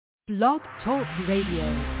Blog Talk Radio.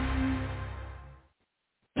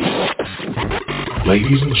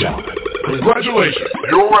 Ladies and gentlemen, congratulations!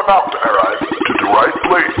 You're about to arrive to the right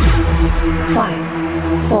place.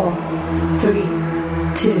 5, 4, 3,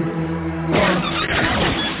 2,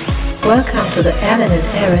 1. Welcome to the Alan and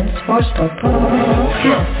Aaron Sportsbook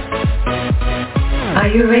Podcast. Are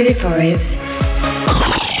you ready for it?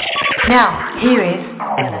 Now, here is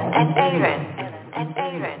Alan and Aaron.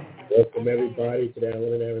 Welcome everybody to the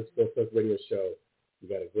Alan and Aaron Sportsbook Radio Show. We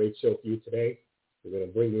got a great show for you today. We're going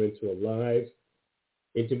to bring you into a live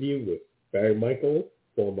interview with Barry Michael,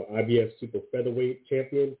 former IBF Super Featherweight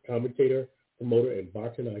champion, commentator, promoter, and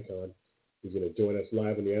boxing icon. He's going to join us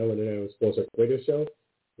live on the Alan and Aaron Sportsbook Radio Show.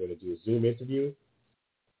 We're going to do a Zoom interview,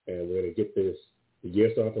 and we're going to get the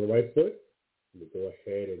year started on the right foot. We'll go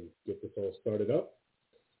ahead and get this all started up.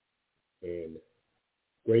 And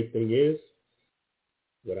great thing is,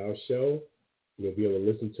 with our show, you'll be able to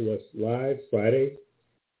listen to us live Friday,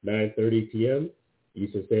 9:30 p.m.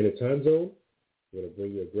 Eastern Standard Time Zone. We're going to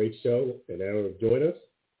bring you a great show, and Aaron will join us.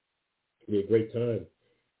 It'll be a great time.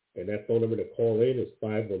 And that phone number to call in is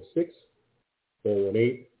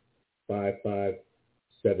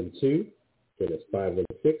 516-418-5572. So that's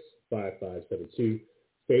 516-5572.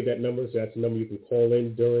 Save that number, so that's the number you can call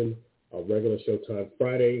in during our regular show time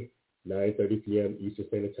Friday, 9:30 p.m. Eastern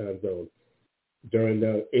Standard Time Zone. During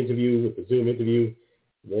the interview, with the Zoom interview,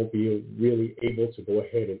 won't be really able to go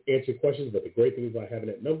ahead and answer questions, but the great thing about having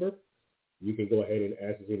that number, you can go ahead and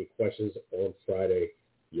ask us any questions on Friday.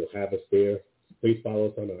 You'll have us there. Please follow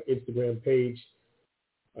us on our Instagram page.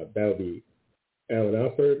 That'll be Alan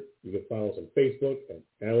Alford. You can follow us on Facebook at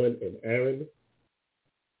Alan and Aaron.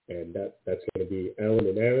 And that's going to be Alan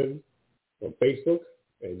and Aaron on Facebook.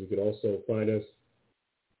 And you can also find us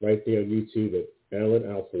right there on YouTube at Alan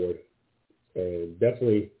Alford. And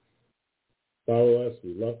definitely follow us.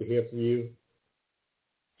 We'd love to hear from you.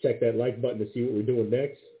 Check that like button to see what we're doing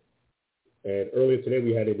next. And earlier today,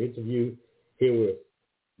 we had an interview here with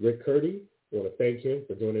Rick Curdy. I want to thank him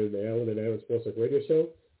for joining the Alan and Aaron Sports Radio Show.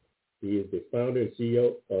 He is the founder and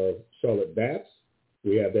CEO of Charlotte Baps.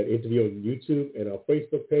 We have that interview on YouTube and our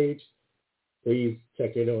Facebook page. Please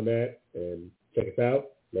check in on that and check us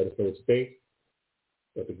out. Let us know what you think.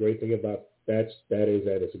 But the great thing about that is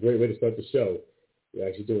that it's a great way to start the show. We're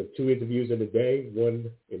actually doing 2 interviews in the day,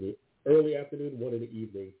 one in the early afternoon, one in the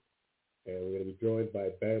evening. And we're going to be joined by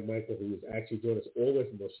Barry Michael, who is actually joining us all the way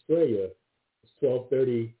from Australia. It's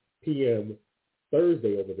 12:30 p.m.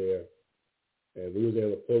 Thursday over there. And we was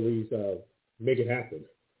able to fully make it happen.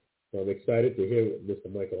 So I'm excited to hear what Mr.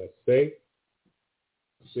 Michael has to say.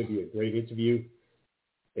 It should be a great interview.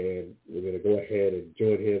 And we're going to go ahead and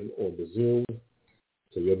join him on the Zoom.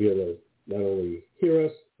 So you'll be able to not only hear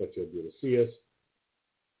us, but you'll be able to see us.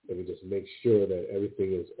 Let me just make sure that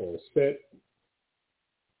everything is all set.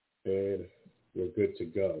 And we're good to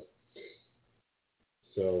go.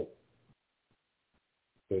 So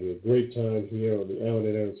it'll be a great time here on the Alan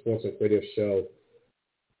and Aaron Sports Radio Show.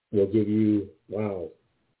 We'll give you our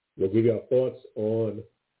thoughts on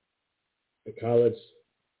the college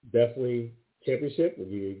definitely championship. We'll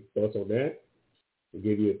give you thoughts on that. We'll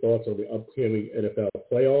give you thoughts on the upcoming NFL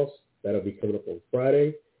playoffs. That'll be coming up on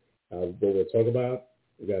Friday. What we'll talk about.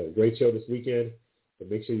 We got a great show this weekend, so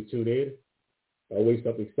make sure you tune in. Always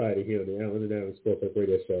something exciting here on the Alan and Aaron Sports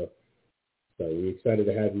Radio Show. So we're excited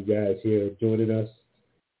to have you guys here joining us.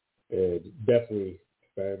 And definitely,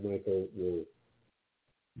 Barry Michael will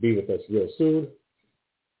be with us real soon.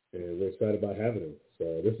 And we're excited about having him.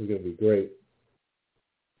 So this is going to be great.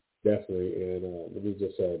 Definitely. And let me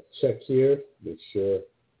just check here, make sure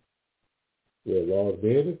we're logged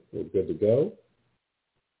in. We're good to go.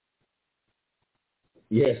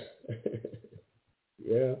 Yeah.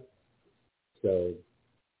 Yeah. So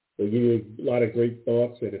we'll give you a lot of great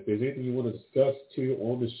thoughts. And if there's anything you want to discuss, too,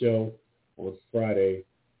 on the show on Friday,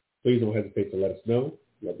 please don't hesitate to let us know.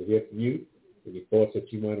 Love to hear from you. Any thoughts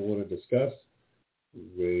that you might want to discuss.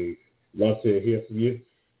 We love to hear from you.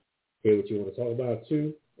 Hear what you want to talk about,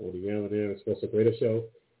 too, on the Alan and Aaron Sports Radio Show.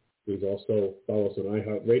 Please also follow us on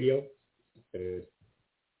iHeartRadio. And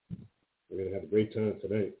we're going to have a great time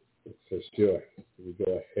tonight, for sure. We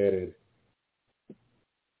go ahead and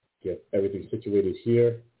get everything situated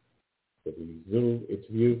here for the Zoom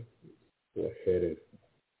interview. Go ahead and,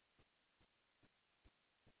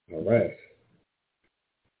 all right.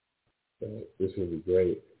 So this will be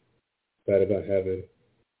great. Excited about having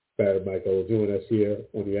Barry Michael join us here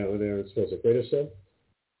on the Alan and Aaron Sports Radio Show.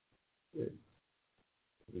 And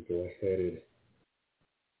we go ahead and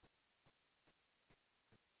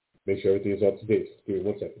make sure everything is up to date. Give me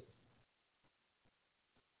 1 second.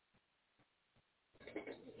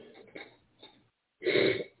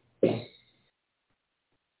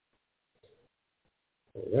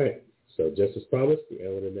 just as promised, the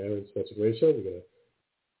Alan and Aaron Sports Radio Show. We're going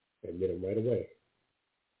to admit them right away.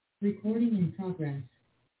 Recording in progress.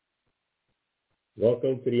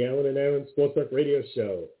 Welcome to the Alan and Aaron Sports Radio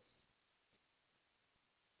Show.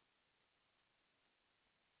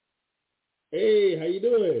 Hey, how you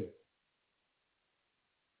doing?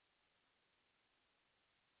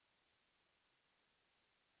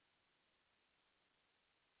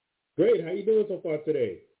 Great. How you doing so far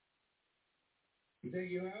today? Is that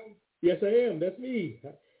you, Al? Yes, I am. That's me.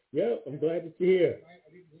 Yeah, I'm glad that you're here.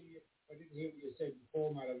 I didn't hear what you said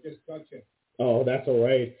before, mate. I've just got you. Oh, that's all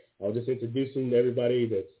right. I was just introducing everybody.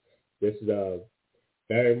 This is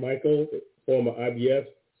Barry Michael, former IBF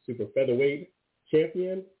super featherweight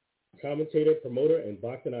champion, commentator, promoter, and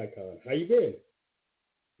boxing icon. How you been?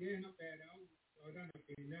 Yeah, not bad, Al. I don't know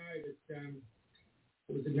if you know that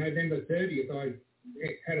it was November 30th. I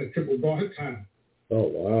had a triple bypass. Oh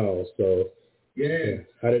wow! So yeah,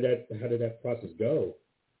 how did that process go?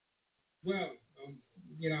 Well,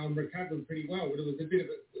 I'm recovering pretty well, but it was a bit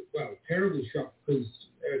of a terrible shock because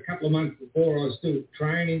a couple of months before I was still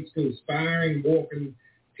training, still sparring, walking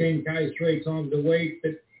 10K 3 times a week.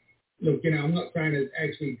 But look, I'm not saying it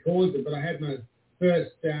actually caused it, but I had my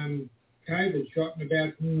first COVID shot, and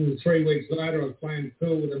about 3 weeks later I was playing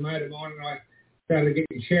pool with a mate of mine, and I started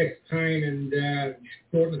getting chest pain and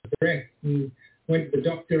shortness of breath, and went to the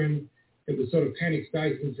doctor, and it was sort of panic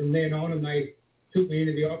stations from then on, and they took me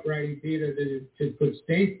into the operating theatre to put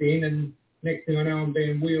stents in, and next thing I know I'm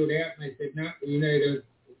being wheeled out, and they said, no, you need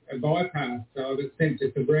a bypass. So I got sent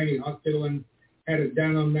to Cabrini Hospital and had it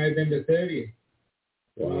done on November 30th.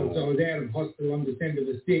 Wow. So I was out of hospital on December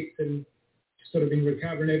the 6th and sort of been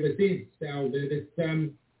recovering ever since. So it's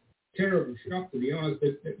terrible shock, to be honest.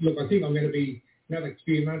 But look, I think I'm going to be, another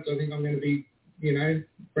few months, I think I'm going to be,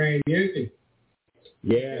 brand new.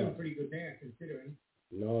 Yeah. Feeling pretty good now, considering.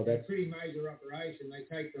 No, that's a pretty major operation. They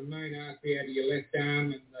take the main artery out of your left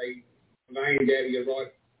arm and they veins out of your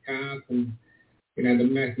right calf, and the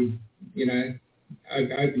massive,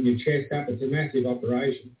 open your chest up. It's a massive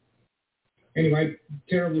operation. Anyway,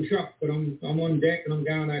 terrible shock, but I'm on deck and I'm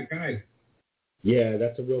going okay. Yeah,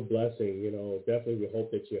 that's a real blessing. Definitely we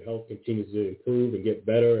hope that your health continues to improve and get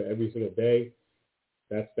better every single day.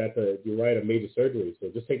 That's you're right, a major surgery. So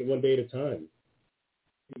just take it one day at a time.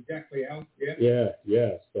 Exactly, Al. Yeah.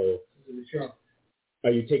 Yeah. So this is a shock.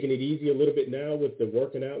 Are you taking it easy a little bit now with the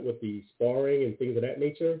working out, with the sparring and things of that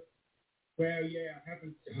nature? Well, yeah, I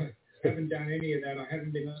haven't done any of that.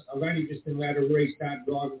 I've only just been allowed to restart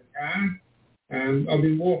driving the car. I've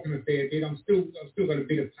been walking a fair bit. I've still got a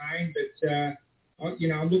bit of pain, but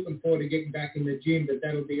I'm looking forward to getting back in the gym. But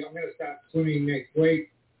I'm going to start swimming next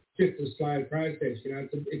week. Just a slow process.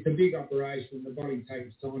 It's a big operation. The body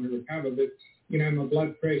takes time to recover, but my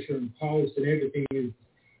blood pressure and pulse and everything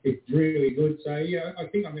it's really good. So yeah, I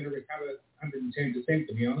think I'm going to recover 110%,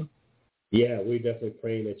 to be honest. Yeah, we're definitely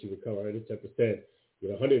praying that you recover 110%.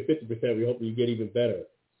 150%. We hope you get even better.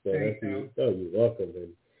 So Thanks, you're welcome.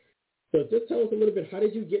 And so just tell us a little bit. How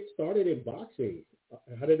did you get started in boxing?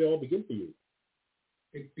 How did it all begin for you?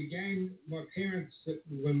 It began, my parents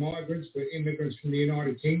were migrants, were immigrants from the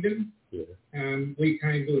United Kingdom. Yeah. We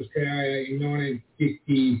came to Australia in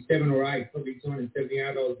 1957 or 8, probably 1978.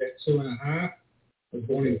 I was about 2.5. I was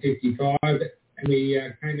born in 55. And we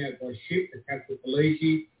came out by ship, the Captain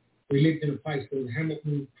Felici. We lived in a place called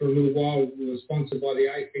Hamilton for a little while. We were sponsored by the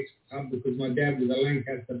Apex Club because my dad was a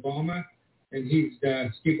Lancaster bomber. And his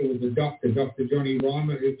skipper was a doctor, Dr. Johnny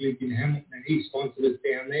Reimer, who lived in Hamilton, and he sponsored us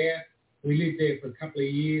down there. We lived there for a couple of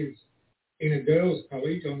years in a girls'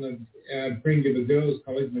 college, on the fringe of a girls'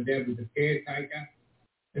 college. My dad was a caretaker.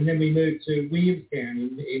 And then we moved to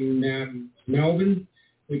Williamstown in Melbourne,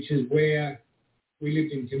 which is where we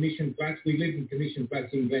lived in Commission Flats. We lived in Commission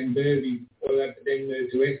Flats in Glenbervie before that, but then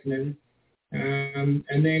moved to Essendon.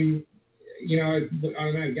 And then,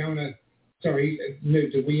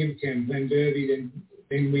 moved to Williamstown, Glenbervie,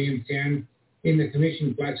 then Williamstown, in the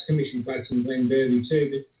Commission Flats in Glenbervie too.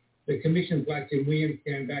 But the Commission Flats in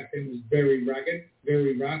Williamstown back then was very rugged,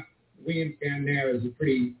 very rough. Williamstown now is a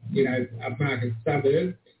pretty, upmarket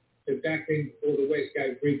suburb. But back then, before the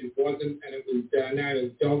Westgate Bridge, it wasn't, and it was known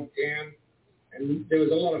as Dogtown. And there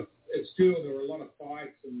was a lot of, at school, there were a lot of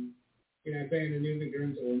fights, and, being an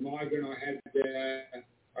immigrant or a migrant,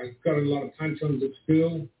 I got a lot of punch-ons at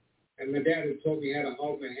school. And my dad had taught me how to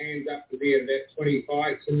hold my hands up to be at about 20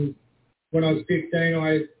 fights. And when I was 13,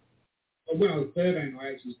 I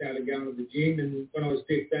actually started going to the gym. And when I was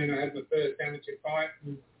 15, I had my first amateur fight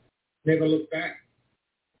and never looked back.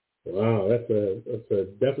 Wow, that's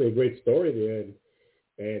definitely a great story there.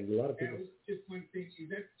 And a lot of people... Just one thing, is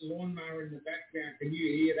that lawnmower in the background? Can you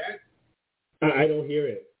hear that? I don't hear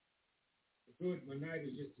it. Good. My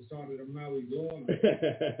neighbour just decided to mow his lawn.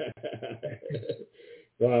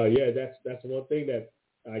 Wow, yeah, that's one thing that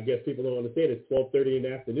I guess people don't understand. It's 12:30 in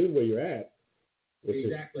the afternoon where you're at.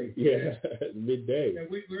 Exactly. Midday. So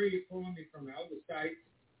where are you calling me from, Al? The States?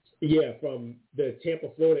 Yeah, from the Tampa,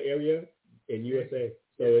 Florida area in USA.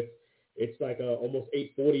 So it's like almost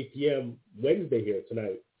 8:40 p.m. Wednesday here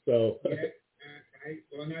tonight. So yeah. Okay.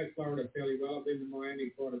 Well, I know Florida fairly well. I've been to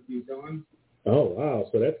Miami quite a few times. Oh wow,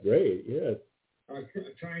 so that's great. Yeah. I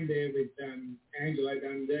trained there with Angelo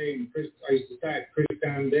Dundee and Chris. I used to stay at Chris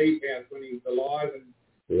Dundee's house when he was alive, and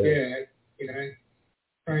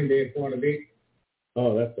trained there quite a bit.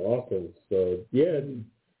 Oh, that's awesome. So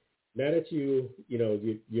now that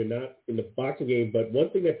you're not in the boxing game, but one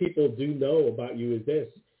thing that people do know about you is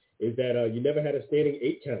that you never had a standing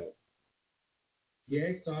 8 count.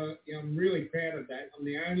 Yes, I'm really proud of that. I'm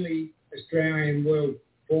the only Australian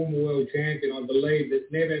former world champion, I believe, that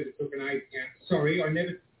never took an 8 count. Sorry, I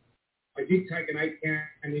did take an 8 count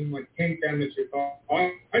in my 10th amateur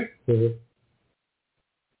fight. Mm-hmm.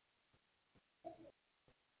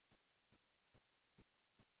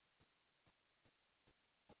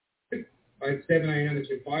 I had 17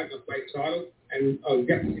 amateur fights, I played title, and I was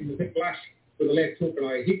getting in the flush with the left hook, and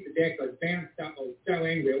I hit the deck, I bounced up, I was so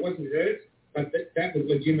angry, I wasn't hurt, but that was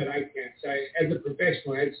legitimate 8 count. So as a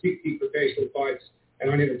professional, I had 60 professional fights, and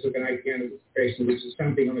I never took an 8 count as a professional, which is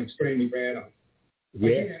something I'm extremely proud of. Yeah.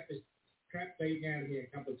 I did have this crap beaten out of me a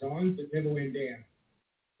couple of times, but never went down.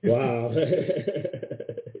 Wow.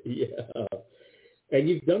 Yeah. And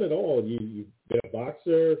you've done it all. You've been a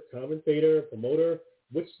boxer, commentator, promoter.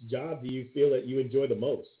 Which job do you feel that you enjoy the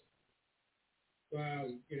most? Well,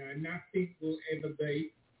 nothing will ever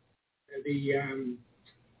beat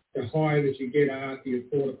the high that you get after you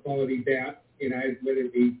fought a quality bout, whether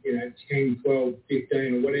it be, 10, 12,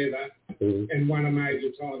 15 or whatever, mm-hmm. and won a major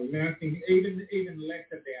title. Nothing, even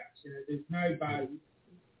lesser bouts, there's no buzz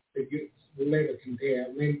that will ever compare.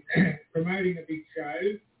 I mean, promoting a big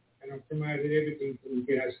show, and I've promoted everything from,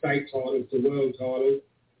 state titles to world titles,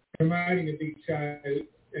 promoting a big show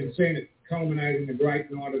and seeing it culminate in a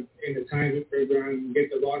great night of entertainment for everyone and get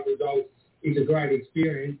the right results is a great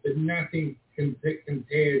experience, but nothing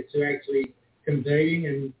compares to actually competing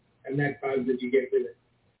and that buzz that you get with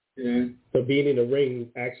it. So being in the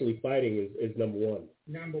ring, actually fighting is number one.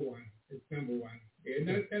 Number one. It's number one. Yeah,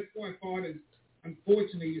 and that's why fighters,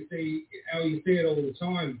 unfortunately, you see it all the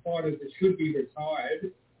time, fighters that should be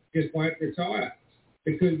retired just won't retire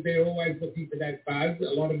because they're always looking for that buzz.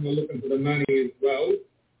 A lot of them are looking for the money as well.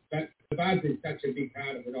 But the buzz is such a big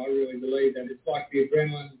part of it. I really believe that. It's like the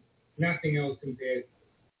adrenaline. Nothing else compares.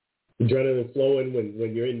 Adrenaline flowing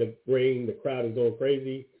when you're in the ring, the crowd is going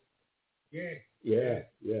crazy. Yeah.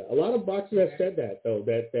 A lot of boxers have said that, though,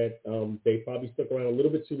 that they probably stuck around a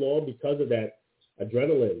little bit too long because of that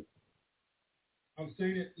adrenaline. I've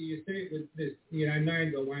seen it. You see it with this,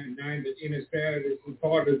 names I won't name, but in Australia, there's some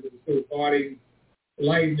fighters that are still fighting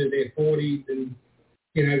late into their 40s, and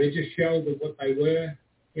they're just shells of what they were.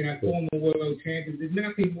 Former world champions. There's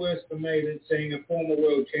nothing worse for me than seeing a former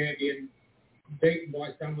world champion beaten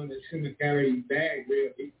by someone that shouldn't have carried his bag,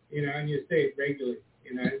 really. And you see it regularly.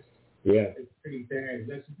 Yeah. It's pretty sad.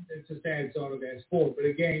 That's a sad side of our sport. But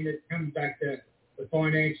again, it comes back to the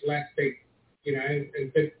financial aspect,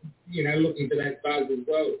 looking for that buzz as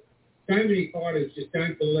well. So many fighters just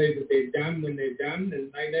don't believe that they're done when they're done,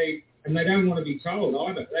 and they don't want to be told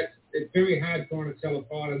either. It's very hard trying to tell a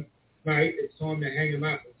fighter, mate, it's time to hang them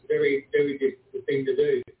up. It's a very, very difficult thing to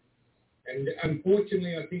do. And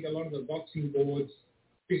unfortunately, I think a lot of the boxing boards,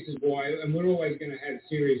 this is why, and we're always going to have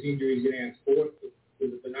serious injuries in our sport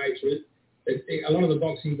because of the nature of it, but a lot of the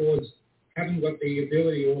boxing boards haven't got the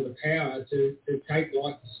ability or the power to take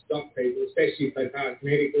life to stop people, especially if they pass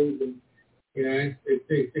medicals, and,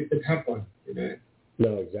 it's a tough one,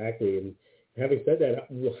 No, exactly. And having said that,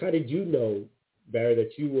 how did you know, Barry,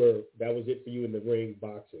 that was it for you in the ring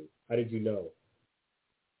boxing? How did you know?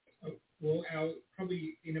 Well,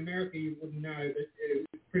 probably in America you wouldn't know, but it's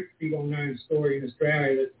a pretty well-known story in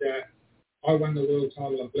Australia that I won the world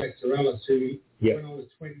title of Lester Ellis, who, when I was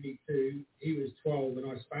 22, he was 12, and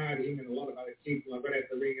I sparred him and a lot of other kids, and I got out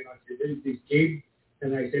the ring and I said, who's this kid?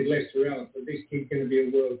 And they said, Lester Ellis, but this kid's going to be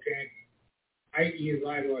a world champion. 8 years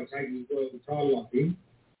later, I take his world title off him,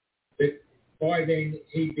 but by then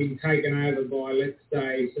he'd been taken over by, let's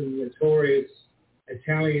say, some notorious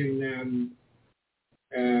Italian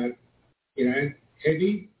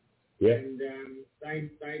heavy, and they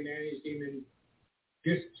managed him, and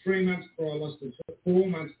just 3 months before I lost 4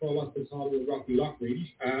 months before I lost the title with Rocky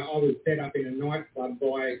Lockridge, I was set up in a nightclub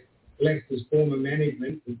by Lester's former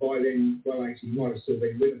management, and by then, well, actually, might have still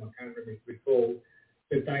been with them, I can't really recall,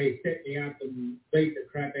 but they set me up and beat the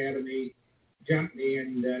crap out of me, jumped me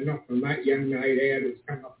and knocked my young mate out who's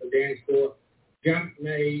come off the dance floor, jumped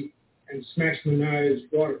me and smashed my nose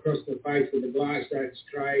right across the face with a glass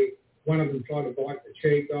tray. One of them tried to bite the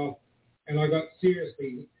cheek off, and I got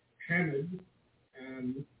seriously hammered.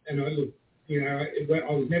 And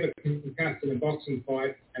I was never concussed in a boxing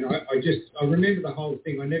fight, and I remember the whole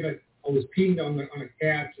thing. I was pinned on a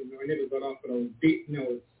couch, and I never got off it. I was bitten, I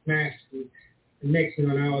was smashed, and the next thing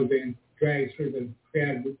I know, I was being dragged through the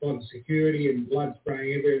crowd by the security and blood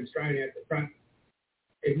spraying everywhere and thrown out the front.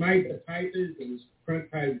 It made the papers. It was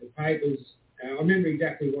front page of the papers. I remember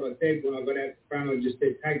exactly what I said when I got out the front. I just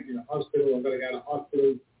said, take me to hospital. I've got to go to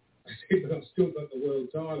hospital. I said, but I've still got the world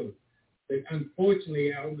title. But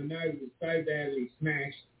unfortunately, my nose was so badly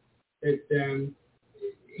smashed that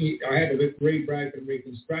I had to re-broke and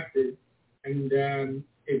reconstructed, and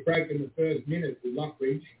it broke in the first minute with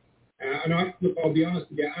Lockridge. I'll be honest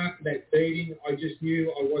with you, after that beating, I just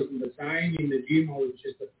knew I wasn't the same. In the gym, I was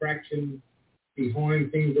just a fraction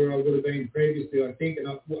behind things where I would have been previously, I think, and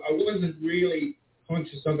I wasn't really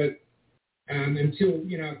conscious of it until,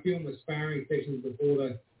 I filmed the sparring sessions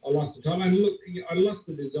before I lost the title. And look, I lost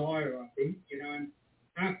the desire, I think, and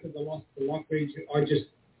after the loss to Lockridge, I just,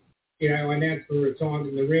 I announced my retirement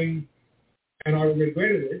in the ring, and I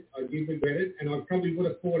regretted it. I did regret it, and I probably would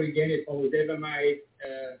have fought again if I was ever made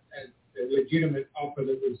a legitimate offer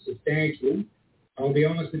that was substantial. I'll be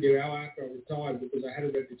honest with you, Al, after I retired, because I had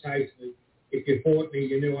a reputation that if you fought me,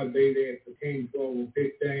 you knew I'd be there for 10, 12 or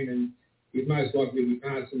 15, and you'd most likely be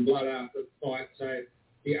passing blood after the fight. So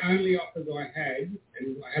the only offers I had,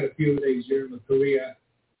 and I had a few of these during my career,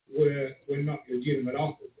 were not legitimate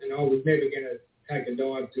offers, and I was never going to take a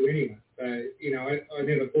dive to anyone. So, I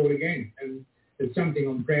never fought again, and it's something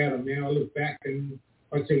I'm proud of now. I look back and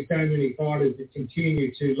I see so many fighters that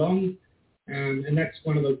continue too long, and that's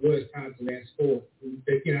one of the worst parts of our sport.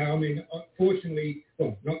 But, fortunately,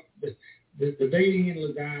 well, not the beating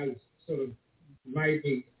in Lazar's sort of made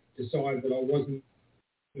me decide that I wasn't,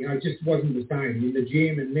 just wasn't the same. In the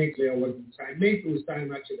gym and mentally I wasn't the same. Mental was so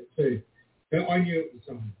much of it too. But I knew it was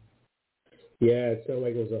something. Yeah, it sounded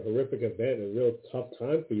like it was a horrific event, a real tough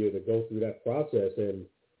time for you to go through that process. And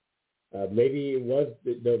maybe it was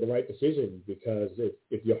the right decision, because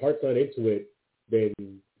if your heart's not into it, then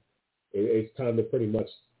it's time to pretty much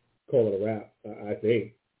call it a wrap, I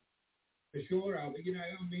think. For sure, Al. But,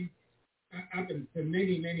 up for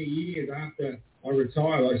many, many years after I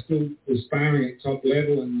retired, I still was sparring at top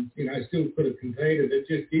level and, still could have competed. It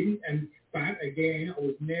just didn't. But again, I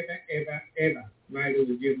was never, ever, ever made a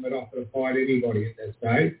legitimate offer to fight anybody at that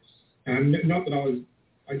stage. Not that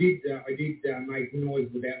I did make noise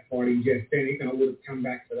about fighting Jeff Fennick, and I would have come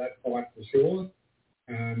back to that fight for sure.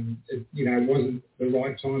 It wasn't the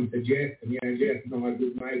right time for Jeff, and, Jeff and I are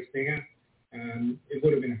good mates now. It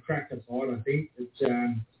would have been a cracker fight, I think, but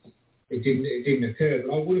it didn't occur.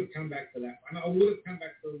 But I would have come back to that one. I would have come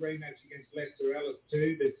back for a rematch against Lester Ellis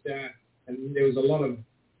too, but and there was a lot of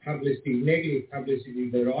publicity, negative publicity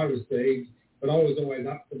that I received, but I was always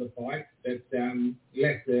up for the fight. But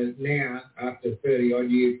Lester now, after 30-odd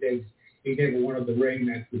years, says he never wanted the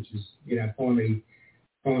rematch, which is, finally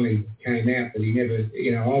came out that he never,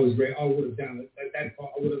 I would have done it. At that fight,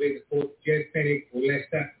 I would have either fought Jeff Fennick or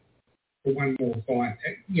Lester for one more fight.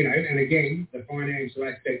 And again, the financial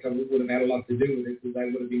aspect of it would have had a lot to do with it, because they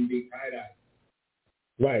would have been big paydays.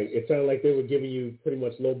 Right. It sounded like they were giving you pretty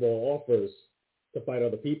much lowball offers to fight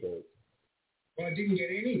other people. Well, I didn't get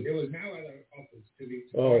any. There was no other offers to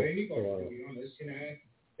fight anybody, to be honest.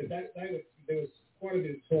 But there was quite a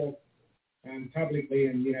bit of talk publicly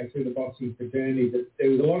and through the boxing fraternity, that there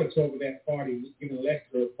was a lot of talk about fighting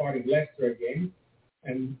Lester again.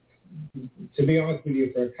 And to be honest with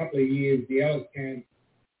you, for a couple of years, the Ellis camp,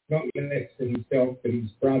 not Lester himself, but his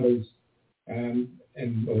brothers,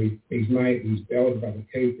 his mate, his elder brother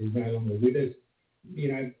Keith, is no longer with us,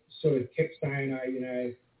 sort of kept saying,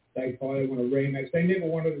 they finally want a rematch. They never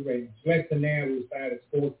wanted a rematch. Lester now will say at a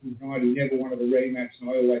sportsman's night, he never wanted a rematch, and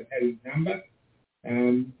I always had his number.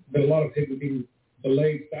 But a lot of people didn't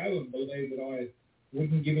believe so, and believe that I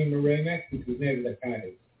wouldn't give him a rematch, which was never the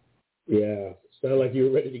case. Yeah, sounded like you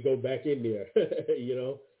were ready to go back in there,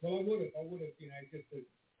 Well, I would have, just to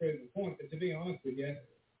prove the point. But to be honest with you,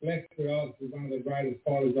 Lester Ellis was one of the greatest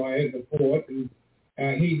fighters I ever fought, and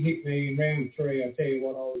he hit me in round 3. I tell you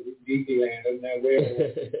what, I was at Disneyland, I don't know where it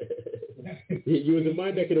was. You was in my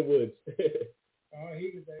neck of the woods.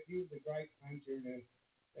 He was a great puncher and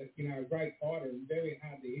a great fighter, and very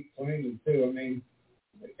hard to hit cleanly too. I mean,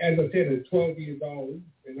 as I said, at 12 years old,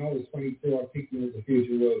 and I was 22, I picked him as a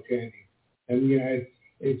future world champion. And, you know,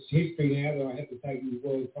 it's history now that I had to take his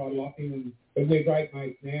world title off him. But we're great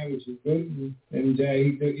mates now, which is good. And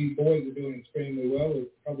his boys are doing extremely well. As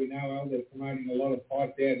probably know, they're promoting a lot of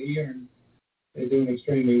fights out here, and they're doing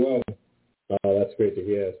extremely well. Oh, that's great to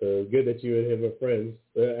hear. So good that you and him are friends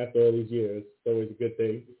after all these years. It's always a good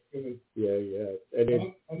thing. Good. Yeah.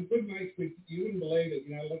 And I'm good mates with, you wouldn't believe it,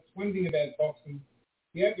 you know, that's one thing about boxing.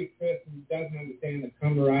 The average person doesn't understand the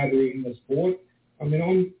camaraderie in the sport. I mean,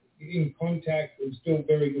 I'm in contact and still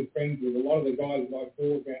very good friends with a lot of the guys that I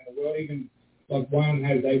fought around the world. Even like Juan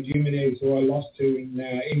Jose Jimenez, who I lost to in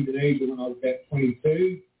Indonesia when I was about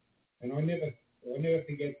 22. And I'll never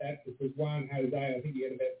forget that, because Juan Jose, I think he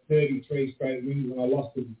had about 33 straight wins, and I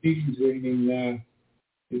lost the decision to him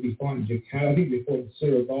in fighting Jakarta. I think before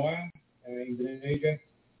Surabaya, Indonesia.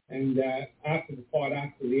 And after the fight,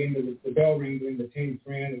 after the end of the bell rang in the 10th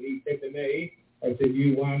round, and he said to me, I said,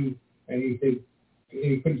 "You won." And he said,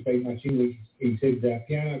 he couldn't speak much English. He said,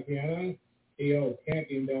 piano, EL,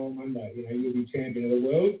 champion del mundo, you know, you'll be champion of the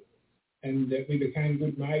world. And we became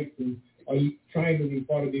good mates, and I trained with him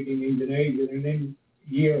quite a bit in Indonesia, and then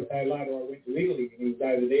a year or so later I went to Italy, and he was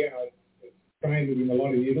over there. I trained with him a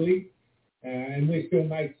lot in Italy, and we're still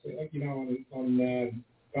mates, you know, on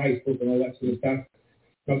Facebook and all that sort of stuff.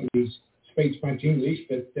 Not that he speaks much English,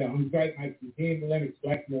 but I'm great mates with him. Lennox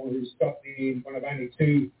Blackmore, who stopped me in one of only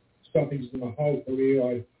 2 stoppages in my whole career.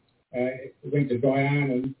 I went to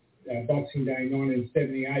Guyana, Boxing Day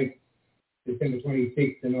 1978. December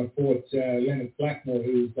 26th, and I fought Lennox Blackmore,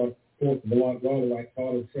 who's got fought for the light welterweight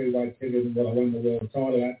title, 3 weights heavier than what I won the world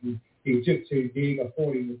title at, and he was just too big. I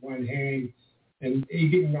fought him with one hand, and he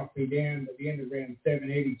didn't knock me down. But at the end of round 7,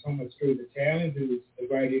 Eddie Thomas threw the towel in, who was the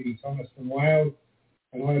great Eddie Thomas from Wales,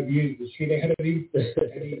 and I abused the shit out of him.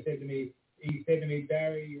 And he said to me,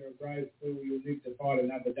 "Barry, you're a brave fool. You'll live to fight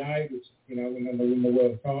another day," which, you know, when I win the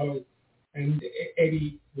world title. And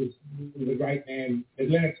Eddie was a great man. But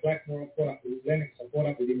Lennox Blackmore, I fought up with Lennox. I fought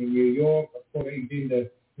up with him in New York. I fought him into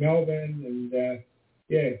Melbourne. And,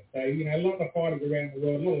 so, you know, a lot of fighters around the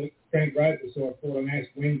world. A lot of Frank Roper, so I fought on Ash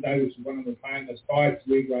Wednesday, which is one of the famous fights.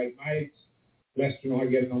 We're great mates. Lester and I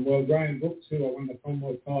get on well. Graham Brooks, who I won the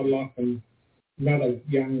Commonwealth title off, and another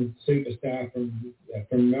young superstar from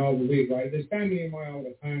Melbourne. We're great. There's so many of my old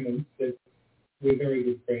opponents that we're very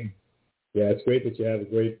good friends. Yeah, it's great that you have a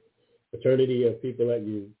great fraternity of people that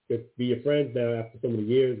you could be your friends now after so many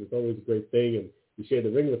years. It's always a great thing, and you share the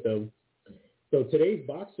ring with them. So today's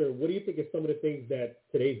boxer, what do you think are some of the things that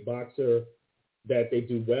today's boxer, that they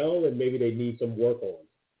do well and maybe they need some work on?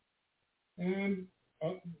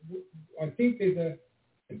 I think there's a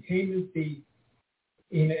tendency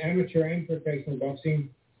in amateur and professional boxing,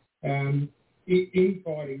 in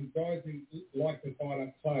fighting, guys who like to fight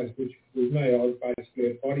up close, which with me, I was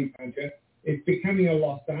basically a body puncher. It's becoming a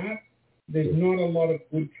lost art. There's not a lot of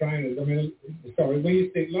good trainers. I mean, when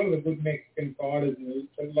you see a lot of the good Mexican fighters and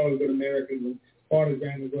a lot of good Americans and fighters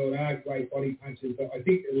around the world are great body punchers, but I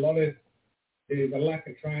think there's a lack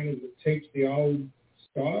of trainers that teach the old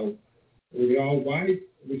style or the old way,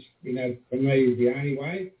 which, you know, for me is the only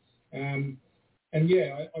way.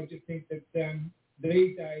 I just think that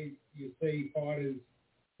these days you see fighters.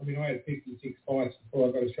 I mean, I had 56 fights before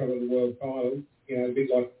I got a shot at the world title, you know, a bit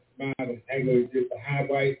like Marvin Hagler, who did the hard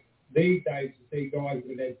way. These days you see guys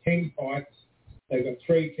that have had 10 fights, they've got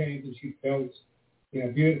 3 championship belts, you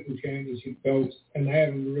know, beautiful championship belts, and they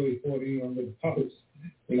haven't really fought anyone with the puppets.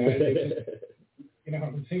 You know, you know what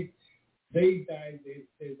I mean? These days there's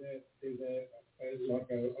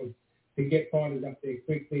to get fighters up there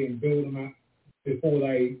quickly and build them up before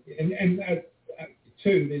they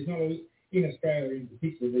two, there's not in Australia in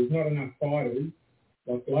particular, there's not enough fighters,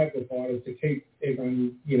 like local fighters, to keep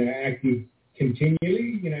everyone, you know, active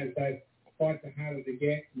continually. You know, so fights are harder to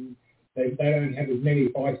get, and they don't have as many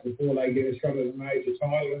fights before they get a shot at a major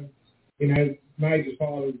title. And, you know, major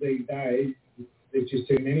titles these days, there's just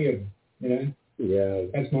too many of them, you know. Yeah.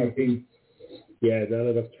 That's my opinion. Yeah, not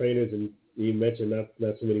enough trainers, and you mentioned not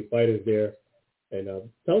so many fighters there. And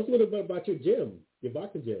tell us a little bit about your gym, your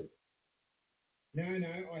boxing gym. No,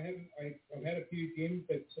 I haven't. I've had a few gyms,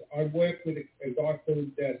 but I work with a guy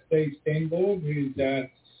called Steve Stenborg, who's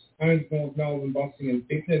owns North Melbourne Boxing and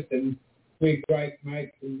Fitness, and we're great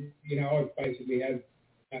mates. And, you know, I basically have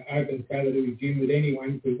open throttle to a gym with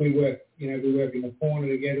anyone, because we work in the corner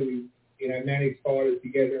together. We, you know, manage fighters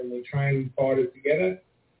together, and we train fighters together.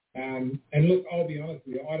 And look, I'll be honest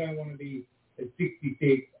with you, I don't want to be at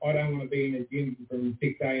 66. I don't want to be in a gym from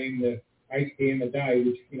 6 a.m. to 8 p.m. a day,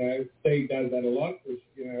 which, you know, Steve does that a lot, which,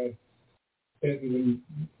 you know, certainly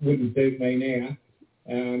wouldn't suit me now.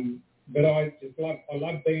 But I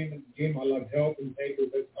love being at the gym. I love helping people,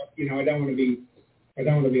 but you know, I don't want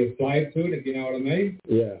to be a slave to it, if you know what I mean.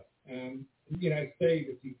 Yeah. You know,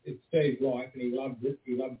 Steve, it's Steve's life, and he loves it.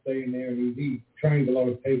 He loves being there, and he trains a lot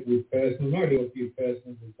of people with personal. I do a few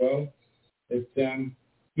personals as well. But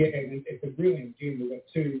yeah, and it's a brilliant gym. We've got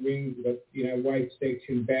 2 rings. We've got, you know, weight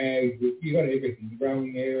section, bags. You've got everything.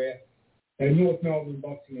 Growing area. So North Melbourne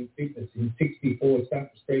Boxing and Fitness in 64 Sutton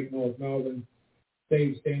Street, North Melbourne.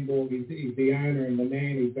 Steve Stenborg is the owner and the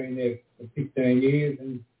man. He's been there for 15 years,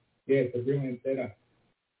 and yeah, it's a brilliant setup.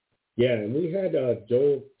 Yeah, and we had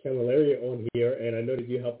Joel Camilleri on here, and I know that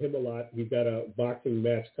you help him a lot. He's got a boxing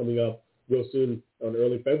match coming up real soon on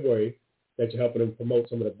early February that you're helping him promote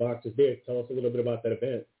some of the boxers there. Tell us a little bit about that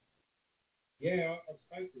event. Yeah, I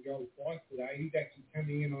spoke to Joel twice today. He's actually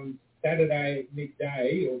coming in on Saturday at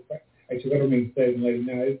midday, or actually, that'll mean Stephen let him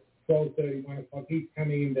know, 12:30, 1 o'clock. He's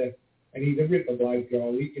coming in to, and he's a ripper bloke,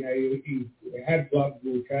 Joel. He had blood,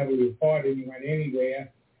 will travel, he'll fight anyone, anywhere,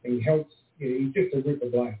 and he helps. You know, he's just a ripper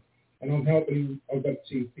bloke. And I'm helping him.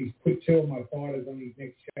 He's put 2 of my fighters on his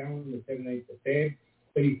next show on the 17th of Feb.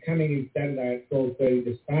 But he's coming in Saturday at 12:30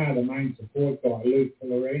 to spar the main support guy, Luke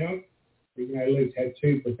Filarino. You know, Luke's had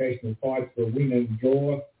 2 professional fights for a win and a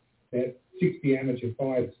draw. Had 60 amateur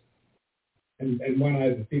fights and won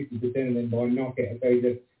over 50% of them by knockout.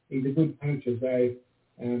 So he's a good puncher. So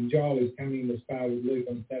Joel is coming in to spar with Luke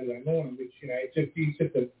on Saturday morning, which, you know, he's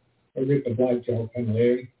just a ripper bloke, Joel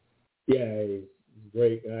Camilleri. Yeah, he's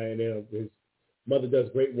great guy, and his mother does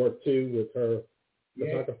great work too with her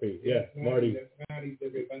photography. Yeah, Marty's the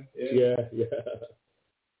ripper. Yeah.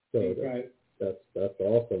 So that's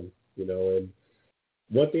awesome, you know. And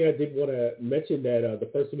one thing I did want to mention that the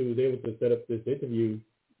person who was able to set up this interview,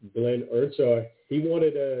 Glenn Earnshaw, he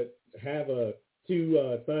wanted to have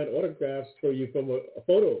 2 signed autographs for you from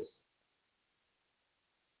photos.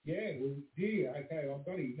 Yeah, well, gee, okay, I've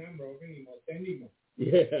got his number. I'll ring him. I'll send him one.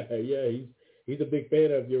 Yeah, he's a big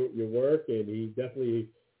fan of your work, and he definitely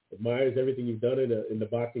admires everything you've done in the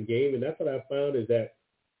boxing game. And that's what I found is that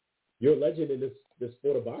you're a legend in this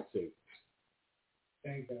sport of boxing.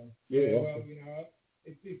 Thanks, Al. Yeah, well, you know,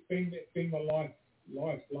 it's been my life's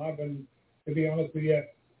love, and to be honest with you,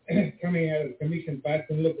 coming out of the commission bus,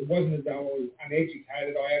 and look, it wasn't as though I was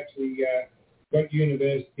uneducated. I actually got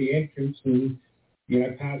university entrance and, you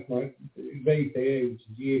know, passed my VCE, which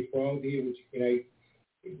is year 12 here, which, you know,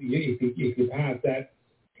 if you pass that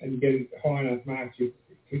and get high enough marks, you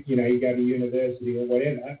know, you go to university or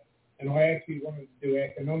whatever. And I actually wanted to do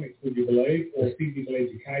economics, would you believe, or physical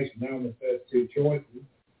education. They were the first 2 choices.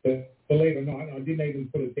 But believe it or not, I didn't even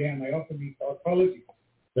put it down. They offered me psychology.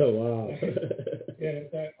 Oh, wow. Yeah,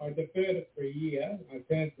 so I deferred it for a year. I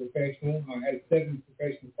turned professional. I had 7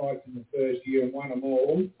 professional fights in the first year and won them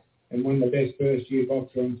all, and won the best first-year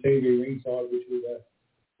boxer on TV ringside, which was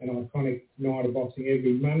an iconic night of boxing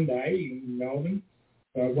every Monday in Melbourne.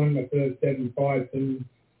 So I won my first 7 fights, and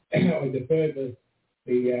I deferred the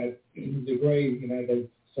degree, you know, the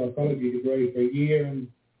psychology degree for a year, and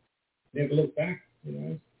never looked back, you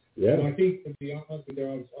know. Yeah. And I think, to be honest with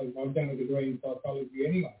you, I've done a degree in psychology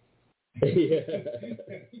anyway.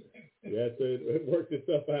 Yeah, so it worked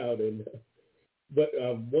itself out. But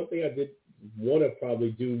one thing I did want to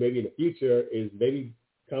probably do maybe in the future is maybe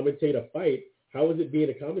commentate a fight. How is it being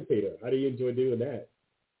a commentator? How do you enjoy doing that?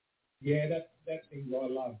 Yeah, that's things I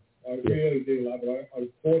love. I really do love it. I'm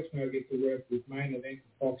fortunate I get to work with Main Event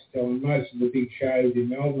and Foxtel and most of the big shows in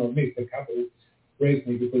Melbourne. I've missed a couple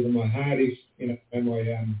recently because of my heart issue, you know, and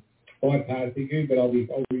my bypass issue, but I'll be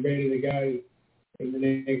ready to go in the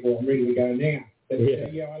next. Well, I'm ready to go now. But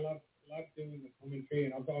I love doing the commentary,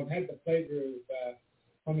 and I've had the pleasure of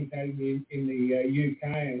commentating in the UK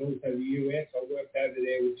and also the US. I worked over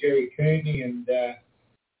there with Jerry Cooney, and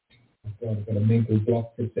I've got a mental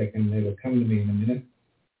block for a second. It'll come to me in a minute.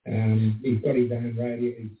 He's got his own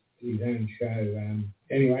radio, his own show.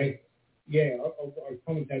 Anyway, I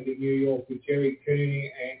commentated in New York with Jerry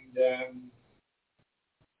Cooney and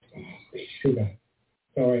Sugar.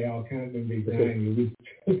 Sorry, I can't remember his name.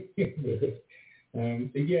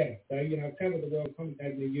 So, you know, I've travelled the world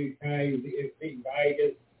commentating in the UK, in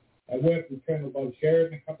Vegas. I worked with Colonel Bob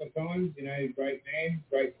Sheridan a couple of times, you know, great man,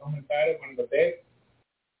 great commentator, one of the best.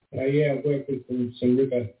 I've worked with some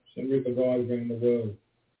ripper guys around the world.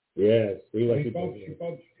 Yes,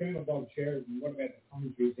 Colonel Bob Sheridan, what about the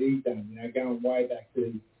commentaries he's done, you know, going way back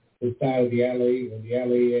to the start of the Ali, or the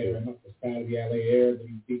Ali era, not the start of the Ali era, but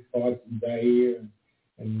his big fights in Zaire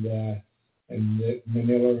and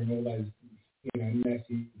Manila and all those, you know,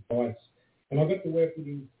 massive fights. And I got to work with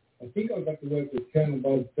him. I think I got to work with Colonel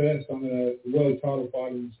Bob first on a world title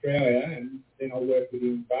fight in Australia, and then I worked with him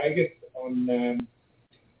in Vegas on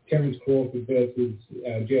Terence Crawford versus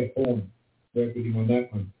Jeff Horn. Worked with him on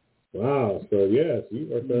that one. Wow. So, yes, you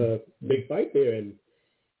worked a big fight there. And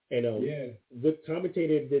with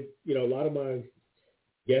commentating, a lot of my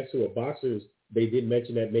guests who are boxers, they did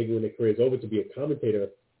mention that maybe when their career is over to be a commentator.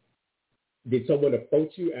 Did someone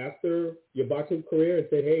approach you after your boxing career and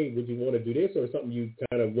say, hey, would you want to do this, or something you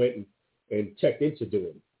kind of went and checked into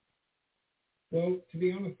doing? Well, to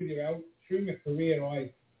be honest with you, through my career, I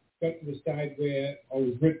got to the stage where I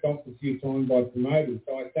was ripped off a few times by promoters,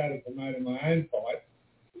 so I started promoting my own fights.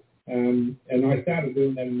 And I started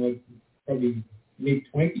doing that in my probably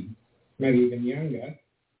mid-20s, maybe even younger.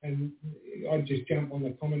 And I'd just jump on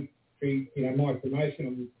the commentary, my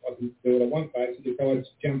promotion, I can do what I want basically, so I'd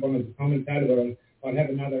jump on as a commentator, but I'd have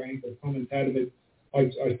another anchor commentator, but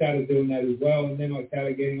I started doing that as well, and then I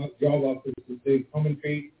started getting job offers to do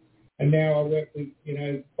commentary, and now I work with,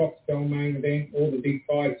 Foxtel Main Event, all the big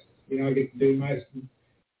fights, I get to do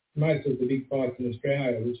most of the big fights in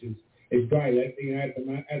Australia, which is great. At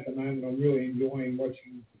the moment, I'm really enjoying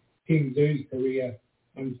watching Tim Zoo's career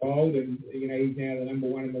unfold, and he's now the number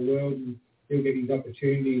one in the world, and he'll get his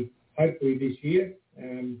opportunity hopefully this year.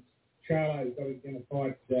 Charlo's going to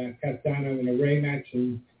fight Castano in a rematch,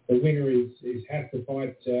 and the winner has to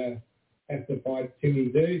fight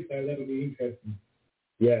Timmy Zoo, so that'll be interesting.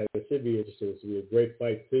 Yeah, it should be interesting. It should be a great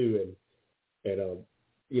fight too,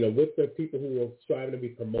 and with the people who are striving to be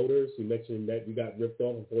promoters, you mentioned that you got ripped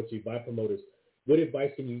off, unfortunately, by promoters. What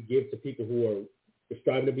advice can you give to people who are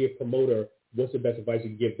striving to be a promoter? What's the best advice you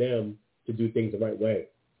can give them to do things the right way?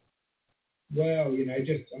 Well, you've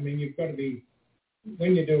got to be,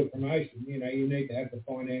 when you do a promotion, you need to have the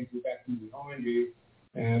financial backing behind you.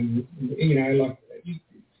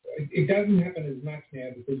 It doesn't happen as much now,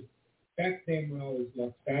 because back then when I was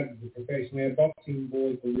started as a professional, our boxing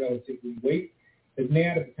boys were relatively weak. But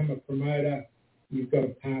now to become a promoter, you've got to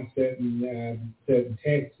pass certain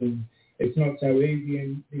tests, and it's not so easy,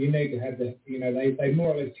 and you need to have they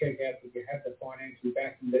more or less check out that you have the financial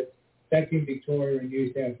backing. That's in Victoria and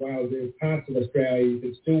New South Wales. There's parts of Australia you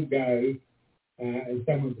could still go and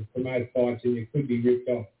someone could promote fights and you could be ripped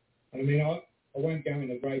off. I won't go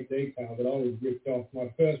into great detail, but I was ripped off. My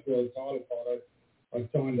first world title fight, I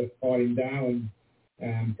signed a fight in Darwin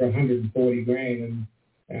for 140 grand,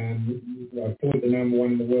 and I fought the number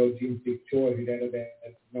one in the world, Jim Fitzroy, who'd had about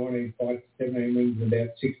 19 fights, 17 wins, and about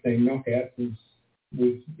 16 knockouts. And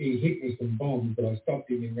he hit me some bombs, but I stopped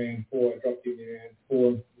him in round 4. I dropped him in round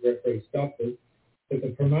 4. The referee stopped it. But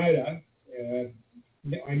the promoter,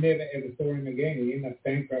 I never ever saw him again. He ended up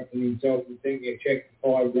bankrupting himself and sent me a check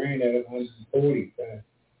for 5 grand out of 140. So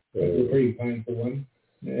that was a pretty painful one.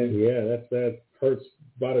 That hurts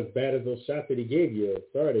about as bad as those shots that he gave you.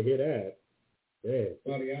 Sorry to hear that. Yeah.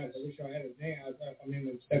 Bloody hell, I wish I had it now.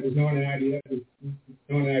 That was 1980. That was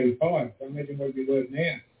 1985. So imagine what it'd be worth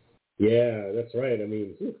now. Yeah, that's right.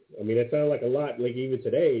 That sounds like a lot. Like even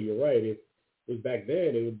today, you're right. If it was back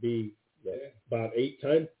then, it would be about 10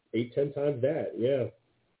 times that. Yeah.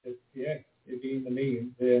 It'd be in the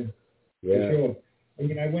millions. For sure.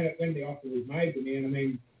 And when the offer was made to me,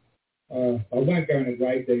 and I won't go into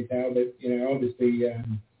great detail, but obviously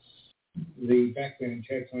the background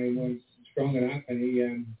checks on him weren't strong enough, and he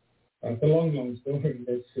it's a long story.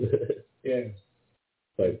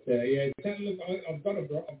 But But look, I've got to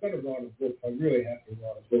write a book. I really have to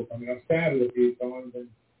write a book. I've started a few times and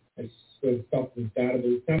it's sort of stopped and started,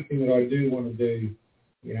 but it's something that I do want to do.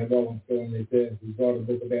 While I'm still on this earth, is write a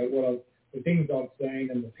book about the things I've seen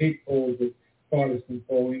and the pitfalls that fighters can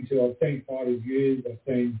fall into. I've seen fighters used. I've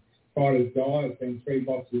seen fighters die. I've seen 3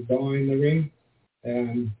 boxers die in the ring.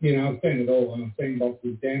 I've seen it all, and I've seen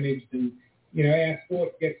boxers damaged. And our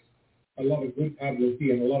sport gets a lot of good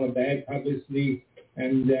publicity and a lot of bad publicity.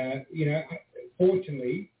 And,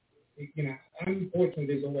 unfortunately,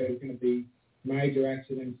 there's always going to be major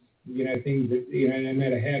accidents, things that, no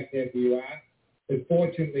matter how careful you are. But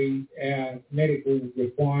fortunately, our medical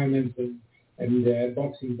requirements and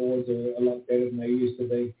boxing boards are a lot better than they used to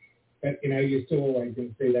be. But, you're still always going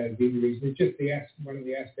to see those injuries. It's just one of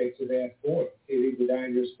the aspects of our sport. It is a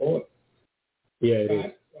dangerous sport. Yeah, it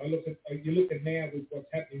is. You look at now with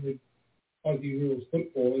what's happening with Aussie rules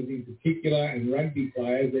footballers in particular and rugby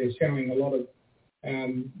players, they're showing a lot of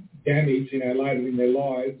damage, later in their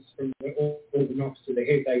lives from all the knocks to the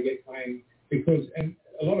head they get playing and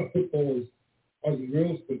a lot of footballers, Aussie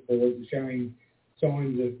rules footballers, are showing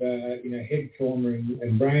signs of, head trauma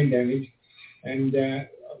and brain damage. And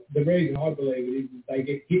the reason I believe it is they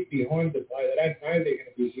get hit behind the play. They don't know they're going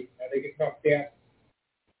to be hit. They get knocked out.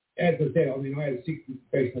 As I said, I had 60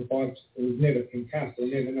 professional fights. I was never concussed or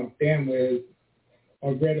never knocked down, whereas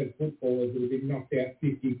I've read of footballers that have been knocked out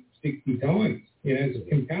 50, 60 times. You know, it's a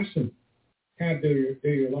concussion. Can't do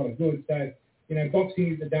you a lot of good. So, you know,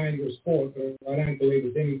 boxing is a dangerous sport, but I don't believe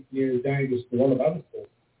it's any near as dangerous as a lot of other sports.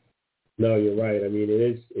 No, you're right. I mean,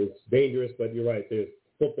 it's dangerous, but you're right. There's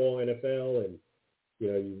football, NFL, and,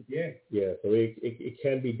 you know, so it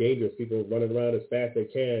can be dangerous. People running around as fast as they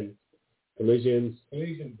can. Collisions,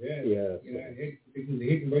 yeah. You know,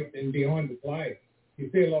 hitting and behind the play. You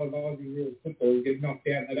see a lot of Aussie rules football get knocked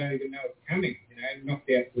out and they don't even know it's coming, you know, knocked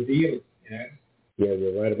out for deals, you know. Yeah,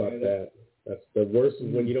 you're right about that. That's the worst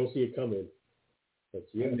is when you don't see it coming. But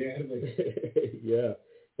Undoubtedly. Yeah.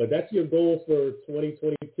 But that's your goal for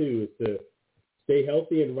 2022 is to stay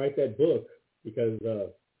healthy and write that book because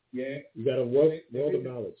you got a world of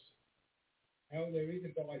knowledge. Oh, there is a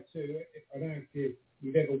guy too. I don't know if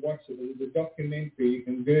you've ever watched it. There's a documentary you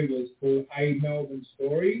can Google. It's called A Melbourne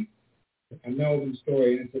Story. A Melbourne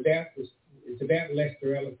Story, and it's about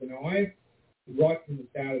Lester Ellis and I. Right from the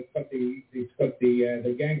start, it's got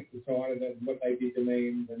the gangster side of it, and what they did to me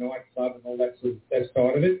in the nightclub and all that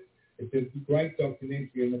side of it. It's a great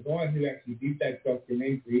documentary, and the guy who actually did that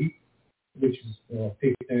documentary, which is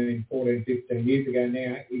 15 years ago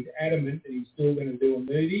now, is adamant that he's still going to do a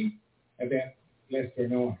movie about Lester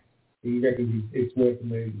and I. He reckons it's worth a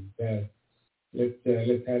movie. So let's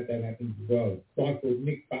hope that happens as well. A guy called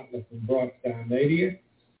Nick Butler from Bright Star Media.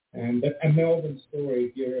 But A Melbourne Story,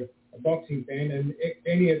 if you're a boxing fan, and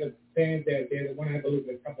any of the fans out there that want to have a look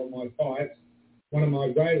at a couple of my fights, one of my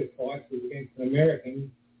greatest fights was against an American,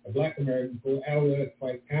 a black American called Al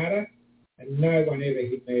Earthquake Carter, and no one ever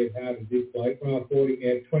hit me as hard as this bloke. When I fought him, he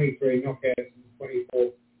had 23 knockouts in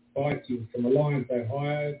 24 fights. He was from Alliance,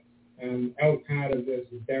 Ohio. Al Carter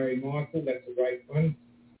versus Barry Michael, that's a great one.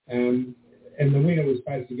 And the winner was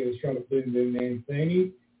supposed to get a shot at Boom Boom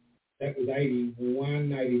Mancini. That was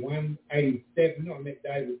 81, 81, 87. I met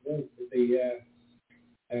David Wolf at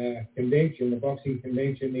the convention, the boxing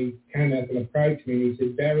convention. He came up and approached me and he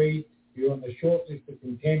said, Barry, you're on the short list of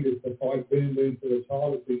contenders to fight Boom Boom for the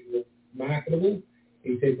title because you were marketable.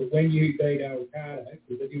 He said, but when you beat Al Carter,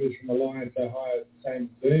 because he was from Alliance, Ohio, same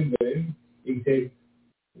Boom Boom, he said,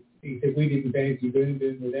 we didn't fancy Boom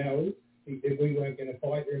Boom with Al. He said, we weren't going to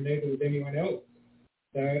fight you and neither was anyone else.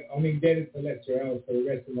 So I'm indebted to Lester Ellis for the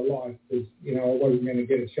rest of my life because, you know, I wasn't going to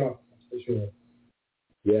get a shot, that's for sure.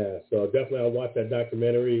 Yeah, so definitely I'll watch that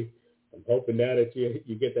documentary. I'm hoping now that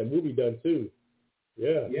you get that movie done too.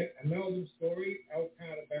 Yeah. Yeah, A Melbourne Story, Al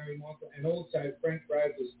Carter, Barry Michael, and also Frank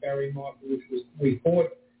Rogers, Barry Michael, we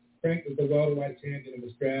fought. Frank was the welterweight champion of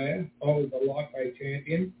Australia. I was the lightweight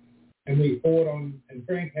champion. And we fought on, and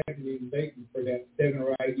Frank hadn't been beaten for about 7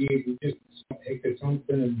 or 8 years. We just stopped Hector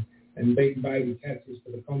Thompson and beaten Baby Cassius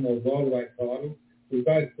for the Commonwealth welterweight title. We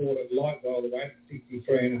both fought at light welterweight,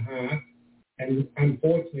 63.5. And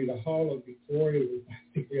unfortunately, the whole of Victoria was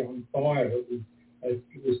basically on fire. It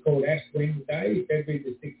was called Ash Wednesday, February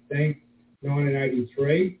the 16th,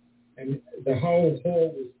 1983. And the whole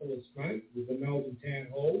hall was full of smoke. It was the Melbourne Town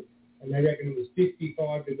Hall. And they reckon it was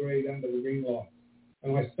 55 degrees under the ring light.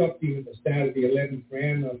 And I stopped him at the start of the 11th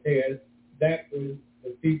round, and I said, that was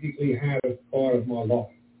the physically hardest fight of my life.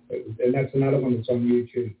 And that's another one that's on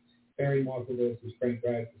YouTube. Barry Michael versus Frank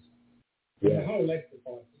Rogers. Yeah. And the whole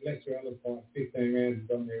Lester Ellis fight, 15 rounds is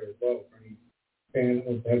on there as well for any fan that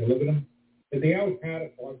wants to have a look at them. But the Al Carter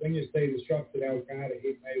fight, when you see the shots that Al Carter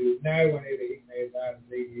hit me with, no one ever hit me as hard as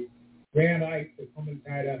he did. Round 8, the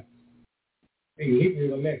commentator, he hit me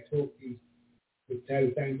with a left hook. He was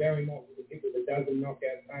saying Barry Michael was hit with a dozen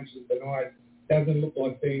knockout punches tonight. Doesn't look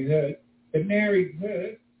like being hurt. But now he's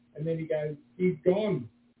hurt, and then he goes, he's gone.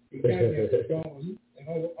 He goes out, he's gone. And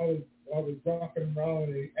I was rocking and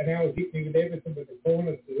rolling, and Al hit me with everything but the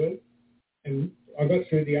corner still. And I got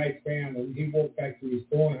through the 8th round, and he walked back to his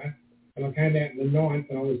corner, and I came out in the 9th,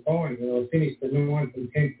 and I was fine. And I finished the 9th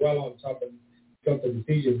and 10th well on top and got the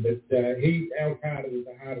decision. But Al Carter was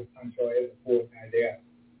the hardest punch I ever fought, no doubt.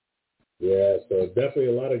 Yeah, so definitely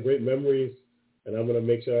a lot of great memories, and I'm going to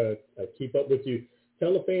make sure I keep up with you.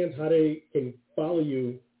 Tell the fans how they can follow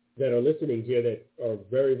you that are listening here that are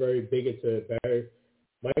very, very big into Barry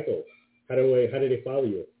Michael. How do they follow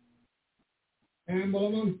you? Well,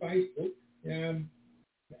 I'm on Facebook.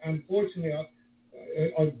 Unfortunately,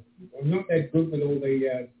 I'm not that good with all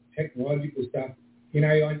the technological stuff. You know,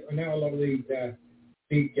 I know a lot of these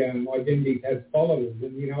big identities have followers,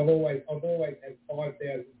 and you know, I've always had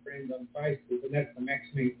 5,000 friends on Facebook, and that's the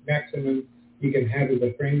maximum you can have as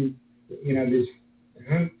a friend. You know, there's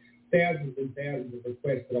thousands and thousands of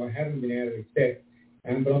requests that I haven't been able to accept,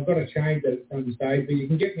 but I've got to change that at some stage. But you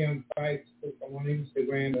can get me on Facebook. I'm on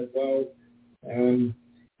Instagram as well.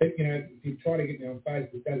 But you know, if you try to get me on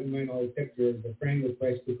Facebook doesn't mean I'll accept you as a friend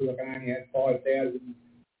request because I can only have 5,000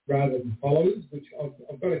 rather than followers, which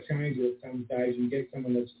I've got to change it at some stage and get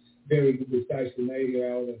someone that's very good with social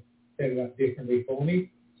media able to set it up differently for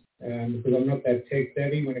me. Because I'm not that tech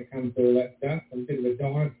savvy when it comes to all that stuff. I'm a bit of a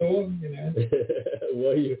dinosaur, you know.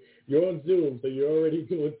 Well, you're on Zoom, so you're already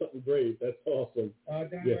doing something great. That's awesome. I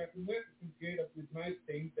don't know. I can work the computer with most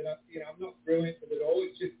things, but I'm not brilliant with it all.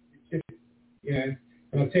 It's just, you know.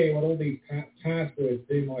 And I'll tell you what, all these passwords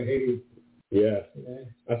do my head in. Yeah. You know?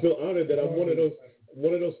 I feel honored that I'm one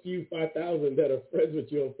of those few 5,000 that are friends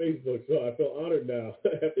with you on Facebook. So I feel honored now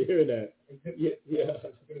after hearing that. Yeah.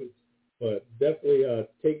 But definitely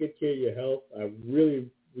take good care of your health.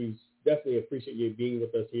 We definitely appreciate you being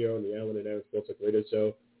with us here on the Alan and Aaron Sports Talk Radio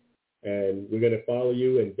Show. And we're going to follow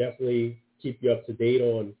you and definitely keep you up to date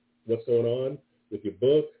on what's going on with your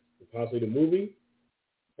book, and possibly the movie.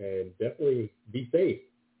 And definitely be safe.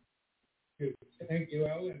 Good. Thank you,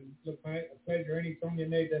 Al. And look, mate, a pleasure. Anytime you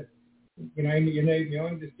need you need me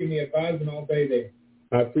on, just give me a buzz and I'll be there.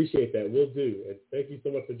 I appreciate that. Will do. And thank you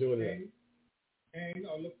so much for joining us. And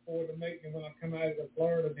I look forward to meeting you when I come over to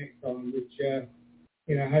Florida next time, which,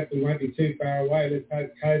 hopefully won't be too far away. Let's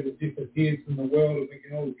hope COVID disappears from the world and we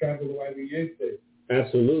can all travel the way we used to.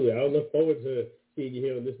 Absolutely. I look forward to seeing you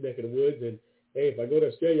here in this neck of the woods. And, hey, if I go to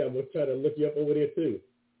Australia, I'm going to try to look you up over there, too.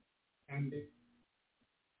 And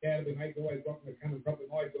we make always welcome to come and probably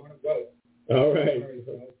my join as well. All right. I'm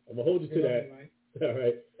going to hold you to that. Mate. All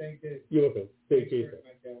right. Thank you. You're welcome. Take care.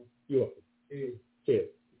 You're welcome. Cheers. Cheers.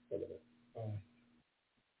 Bye.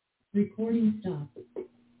 Recording stopped.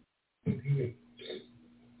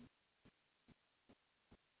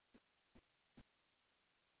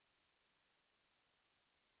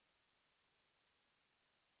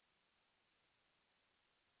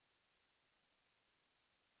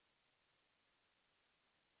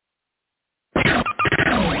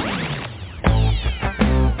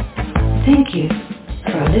 Thank you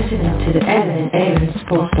for listening to the Alan and Aaron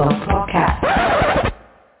Sports Talk podcast.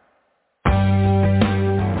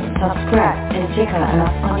 Subscribe and check us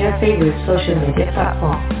out on your favorite social media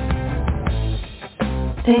platform.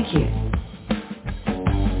 Thank you.